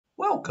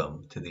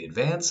Welcome to the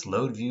Advanced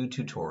LoadView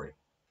tutorial.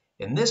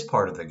 In this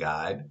part of the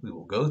guide, we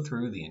will go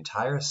through the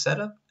entire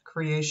setup,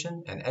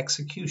 creation, and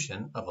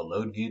execution of a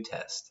LoadView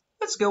test.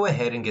 Let's go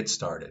ahead and get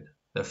started.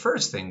 The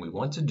first thing we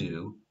want to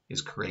do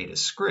is create a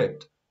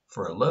script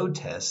for a load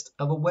test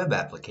of a web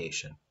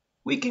application.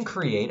 We can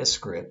create a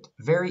script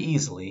very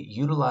easily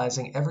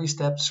utilizing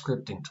EveryStep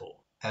scripting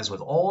tool. As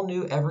with all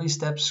new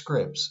EveryStep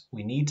scripts,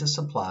 we need to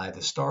supply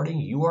the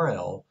starting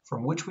URL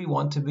from which we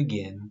want to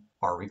begin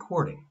our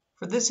recording.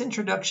 For this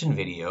introduction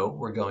video,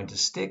 we're going to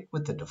stick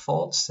with the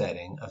default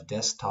setting of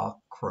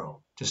Desktop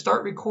Chrome. To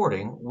start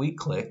recording, we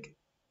click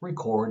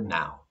Record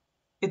Now.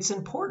 It's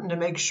important to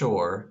make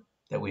sure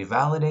that we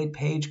validate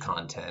page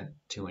content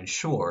to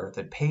ensure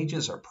that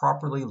pages are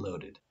properly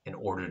loaded. In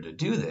order to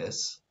do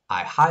this,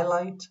 I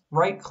highlight,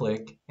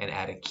 right-click, and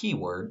add a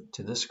keyword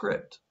to the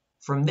script.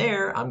 From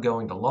there, I'm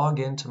going to log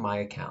into my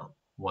account.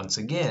 Once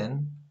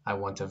again, I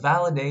want to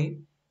validate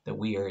that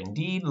we are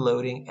indeed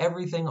loading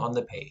everything on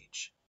the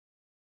page.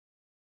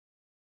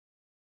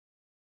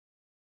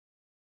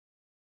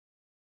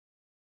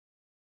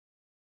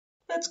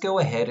 Let's go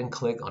ahead and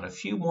click on a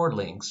few more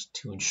links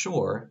to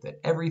ensure that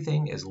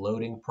everything is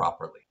loading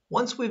properly.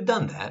 Once we've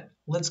done that,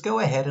 let's go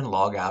ahead and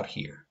log out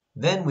here.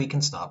 Then we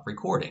can stop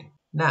recording.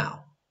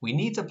 Now, we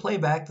need to play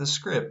back the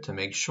script to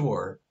make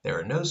sure there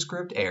are no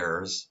script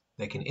errors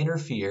that can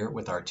interfere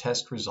with our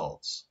test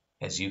results.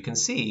 As you can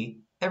see,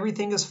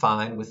 everything is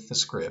fine with the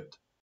script,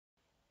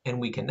 and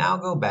we can now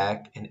go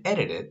back and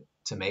edit it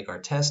to make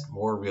our test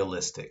more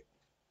realistic.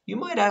 You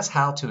might ask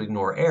how to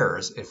ignore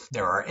errors if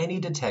there are any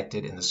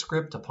detected in the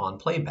script upon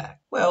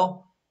playback.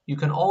 Well, you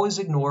can always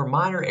ignore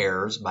minor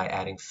errors by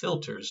adding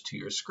filters to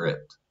your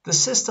script. The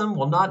system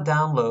will not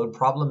download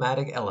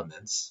problematic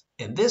elements,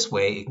 and this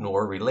way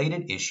ignore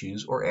related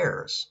issues or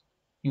errors.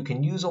 You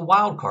can use a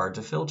wildcard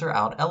to filter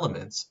out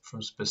elements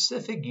from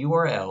specific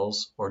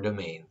URLs or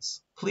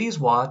domains. Please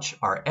watch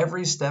our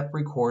EveryStep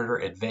Recorder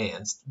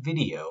Advanced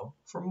video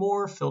for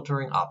more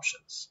filtering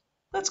options.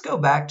 Let's go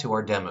back to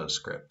our demo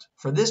script.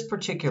 For this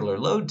particular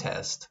load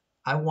test,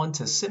 I want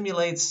to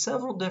simulate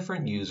several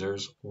different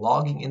users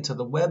logging into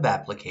the web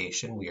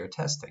application we are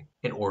testing.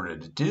 In order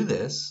to do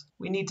this,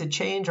 we need to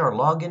change our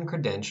login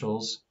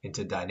credentials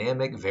into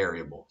dynamic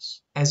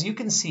variables. As you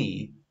can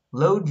see,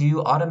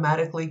 LoadView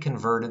automatically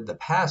converted the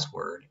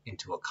password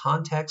into a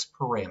context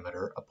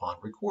parameter upon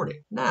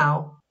recording.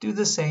 Now, do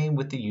the same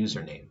with the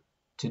username.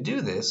 To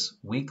do this,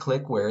 we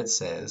click where it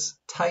says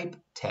Type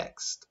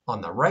Text.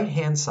 On the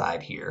right-hand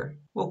side here,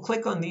 we'll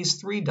click on these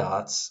three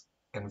dots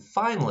and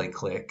finally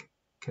click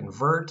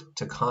Convert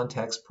to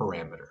Context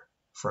Parameter.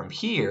 From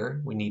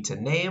here, we need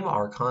to name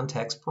our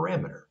context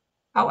parameter.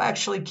 I'll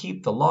actually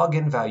keep the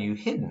login value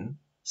hidden,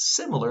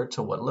 similar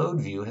to what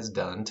LoadView has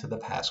done to the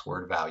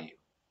password value.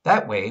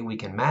 That way, we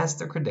can mask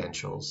the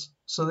credentials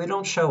so they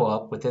don't show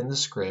up within the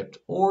script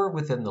or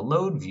within the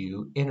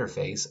LoadView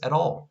interface at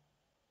all.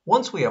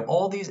 Once we have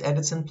all these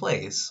edits in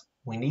place,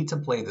 we need to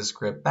play the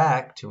script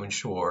back to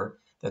ensure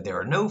that there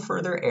are no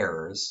further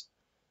errors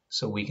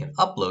so we can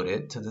upload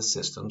it to the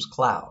system's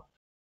cloud.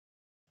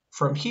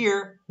 From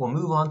here, we'll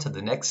move on to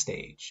the next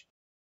stage,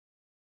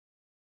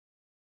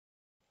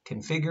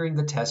 configuring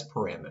the test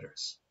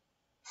parameters.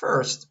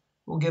 First,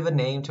 we'll give a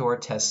name to our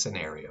test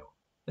scenario.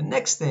 The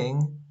next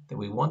thing that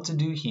we want to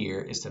do here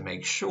is to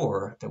make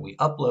sure that we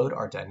upload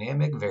our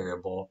dynamic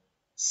variable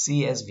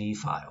CSV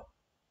file.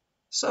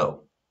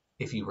 So,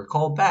 if you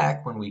recall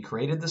back when we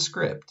created the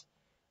script,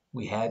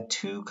 we had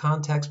two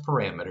context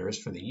parameters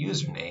for the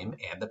username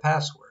and the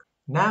password.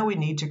 Now we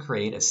need to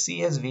create a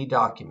CSV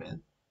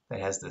document that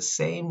has the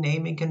same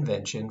naming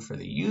convention for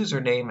the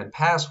username and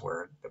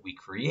password that we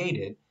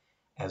created,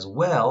 as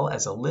well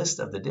as a list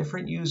of the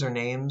different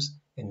usernames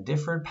and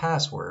different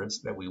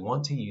passwords that we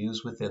want to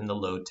use within the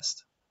load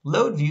test.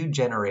 LoadView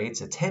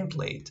generates a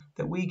template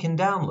that we can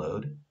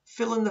download,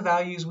 fill in the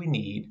values we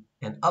need,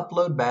 and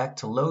upload back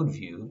to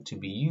LoadView to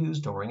be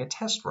used during a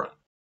test run.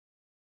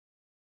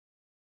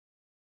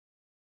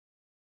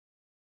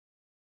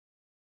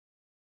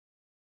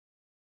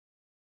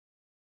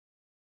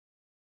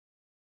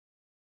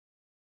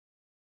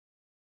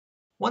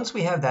 Once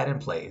we have that in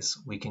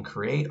place, we can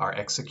create our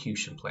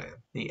execution plan.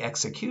 The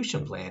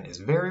execution plan is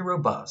very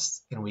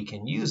robust, and we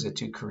can use it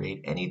to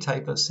create any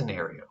type of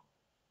scenario.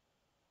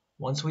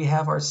 Once we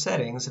have our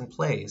settings in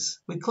place,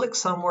 we click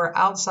somewhere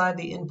outside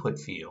the input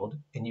field,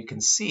 and you can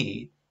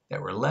see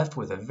that we're left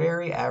with a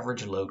very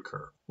average load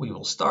curve. We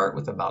will start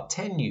with about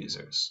 10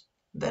 users.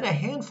 Then a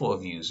handful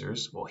of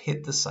users will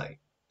hit the site.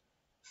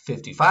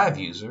 55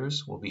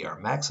 users will be our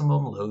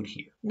maximum load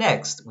here.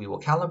 Next, we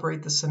will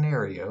calibrate the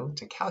scenario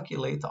to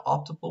calculate the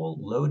optimal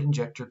load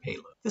injector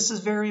payload. This is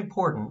very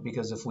important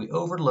because if we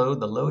overload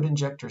the load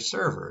injector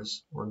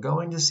servers, we're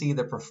going to see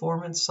the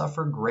performance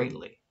suffer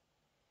greatly.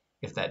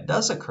 If that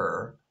does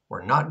occur,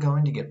 we're not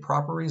going to get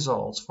proper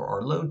results for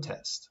our load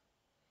test.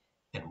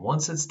 And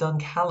once it's done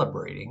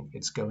calibrating,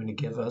 it's going to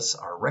give us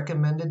our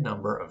recommended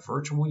number of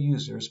virtual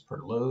users per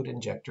load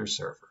injector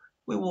server.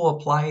 We will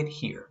apply it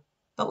here.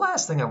 The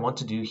last thing I want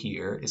to do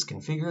here is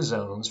configure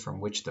zones from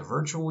which the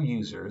virtual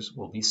users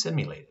will be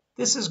simulated.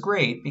 This is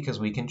great because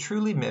we can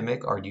truly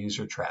mimic our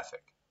user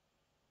traffic.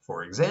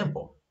 For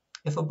example,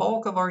 if a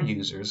bulk of our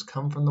users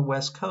come from the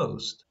West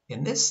Coast,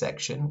 in this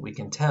section we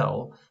can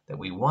tell that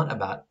we want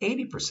about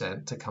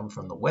 80% to come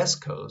from the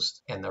West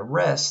Coast and the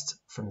rest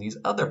from these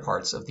other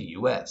parts of the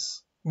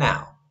US.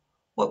 Now,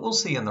 what we'll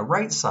see on the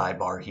right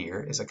sidebar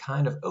here is a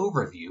kind of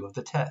overview of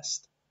the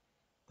test.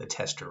 The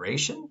test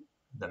duration,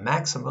 the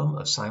maximum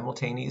of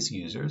simultaneous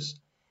users,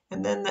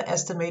 and then the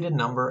estimated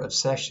number of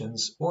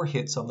sessions or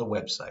hits on the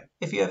website.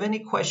 If you have any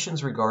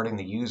questions regarding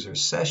the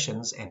user's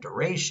sessions and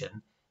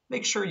duration,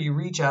 make sure you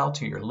reach out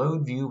to your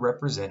LoadView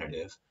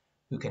representative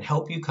who can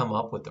help you come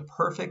up with the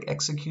perfect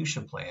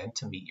execution plan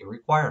to meet your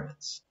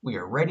requirements. We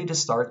are ready to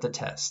start the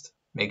test.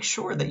 Make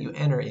sure that you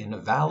enter in a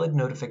valid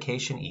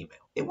notification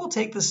email. It will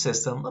take the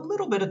system a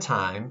little bit of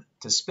time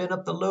to spin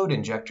up the load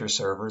injector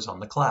servers on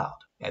the cloud.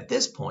 At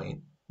this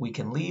point, we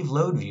can leave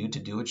LoadView to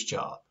do its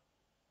job.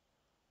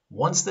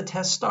 Once the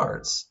test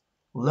starts,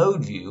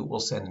 LoadView will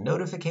send a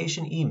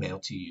notification email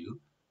to you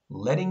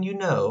letting you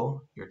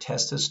know your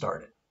test has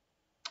started.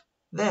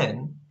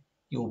 Then,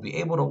 you will be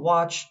able to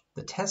watch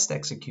the test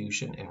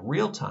execution in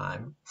real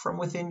time from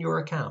within your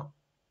account.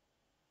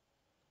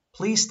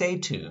 Please stay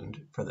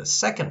tuned for the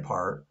second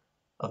part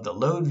of the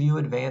LoadView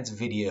Advanced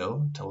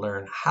video to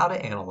learn how to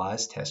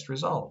analyze test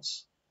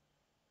results.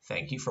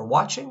 Thank you for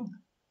watching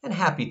and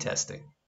happy testing.